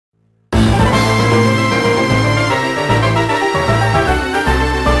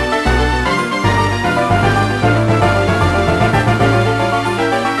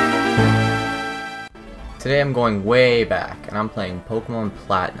Today I'm going way back, and I'm playing Pokemon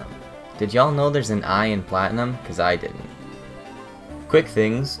Platinum. Did y'all know there's an I in Platinum? Cause I didn't. Quick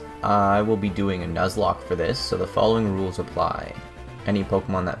things, I will be doing a Nuzlocke for this, so the following rules apply. Any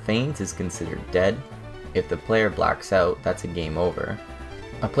Pokemon that faints is considered dead. If the player blacks out, that's a game over.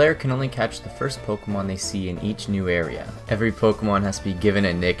 A player can only catch the first Pokemon they see in each new area. Every Pokemon has to be given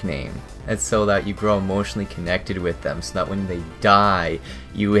a nickname. It's so that you grow emotionally connected with them, so that when they die,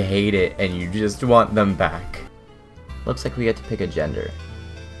 you hate it and you just want them back. Looks like we get to pick a gender.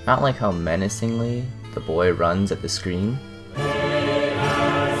 Not like how menacingly the boy runs at the screen.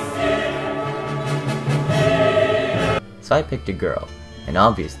 So I picked a girl, and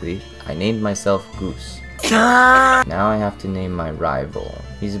obviously, I named myself Goose. Now I have to name my rival.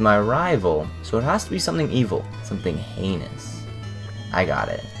 He's my rival, so it has to be something evil, something heinous. I got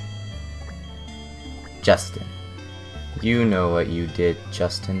it. Justin. You know what you did,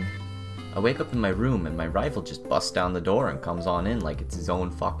 Justin. I wake up in my room and my rival just busts down the door and comes on in like it's his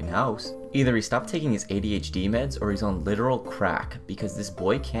own fucking house. Either he stopped taking his ADHD meds or he's on literal crack because this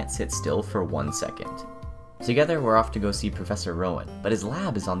boy can't sit still for 1 second. Together we're off to go see Professor Rowan, but his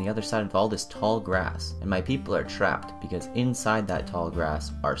lab is on the other side of all this tall grass, and my people are trapped because inside that tall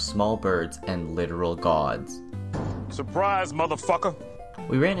grass are small birds and literal gods. Surprise, motherfucker!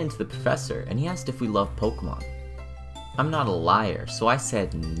 We ran into the professor and he asked if we love Pokemon. I'm not a liar, so I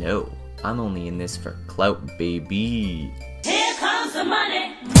said no. I'm only in this for clout, baby. Here comes the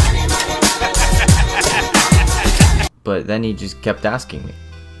money. Money, money, money. But then he just kept asking me.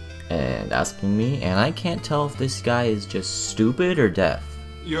 And I can't tell if this guy is just stupid or deaf.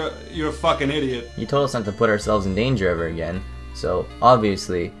 You're a fucking idiot. He told us not to put ourselves in danger ever again, so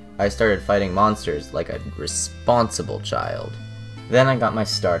obviously I started fighting monsters like a responsible child. Then I got my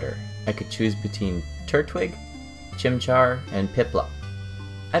starter. I could choose between Turtwig, Chimchar, and Piplup.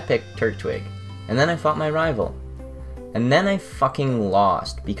 I picked Turtwig, and then I fought my rival. And then I fucking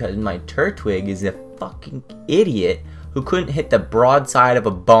lost because my Turtwig is a fucking idiot who couldn't hit the broadside of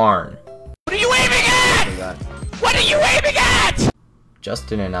a barn. What are you aiming at? What are you aiming at?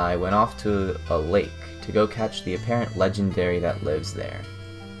 Justin and I went off to a lake to go catch the apparent legendary that lives there.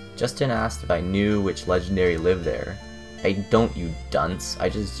 Justin asked if I knew which legendary lived there. I don't, you dunce. I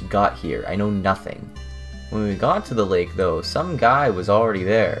just got here. I know nothing. When we got to the lake though, some guy was already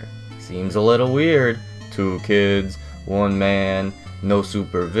there. Seems a little weird. 2 kids, 1 man, no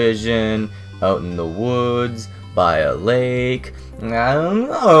supervision, out in the woods, by a lake. I don't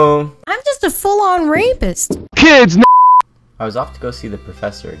know. I'm just a full-on rapist. Kids, no. I was off to go see the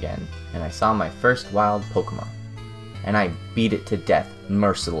professor again, and I saw my first wild Pokemon. And I beat it to death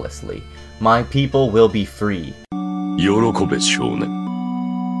mercilessly. My people will be free. 喜べ少年。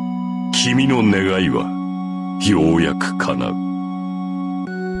君の願いはようやく叶う。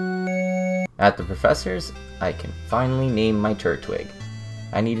 At the professor's, I can finally name my Turtwig.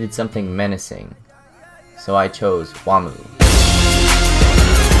 I needed something menacing, so I chose Wamu.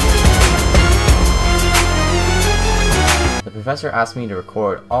 The professor asked me to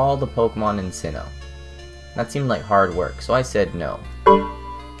record all the Pokemon in Sinnoh. That seemed like hard work, so I said no.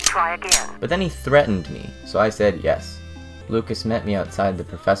 Try again. But then he threatened me, so I said yes. Lucas met me outside the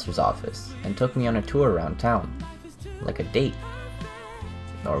professor's office and took me on a tour around town. Like a date.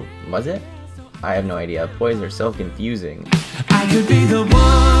 Or was it? I have no idea. Boys are so confusing. I could be the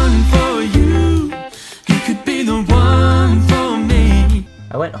one for you. You could be the one for me.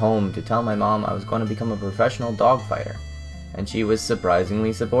 I went home to tell my mom I was going to become a professional dog fighter, and she was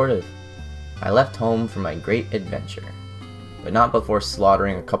surprisingly supportive. I left home for my great adventure, but not before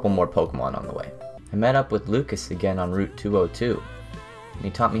slaughtering a couple more Pokemon on the way. I met up with Lucas again on Route 202, and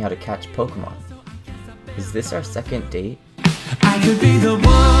he taught me how to catch Pokemon. Is this our second date? I could be the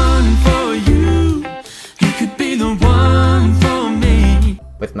one for you. You could be the one for me.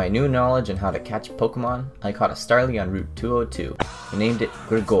 With my new knowledge on how to catch Pokemon, I caught a Starly on Route 202 and named it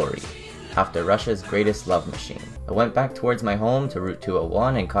Grigori, after Russia's greatest love machine. I went back towards my home to Route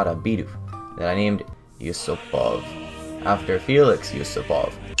 201 and caught a Bidoof that I named Yusupov, after Felix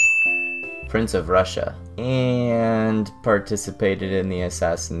Yusupov, Prince of Russia, and participated in the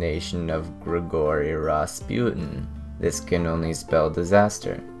assassination of Grigory Rasputin. This can only spell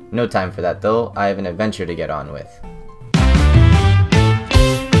disaster. No time for that though, I have an adventure to get on with.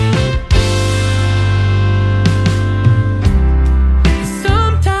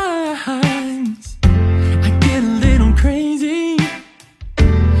 Sometimes I get a little crazy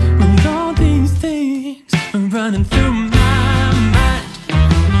with all these things running through my mind.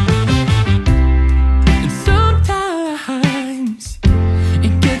 And sometimes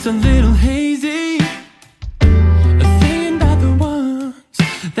it gets a little hazy, thinking about the ones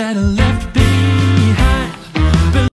that I love.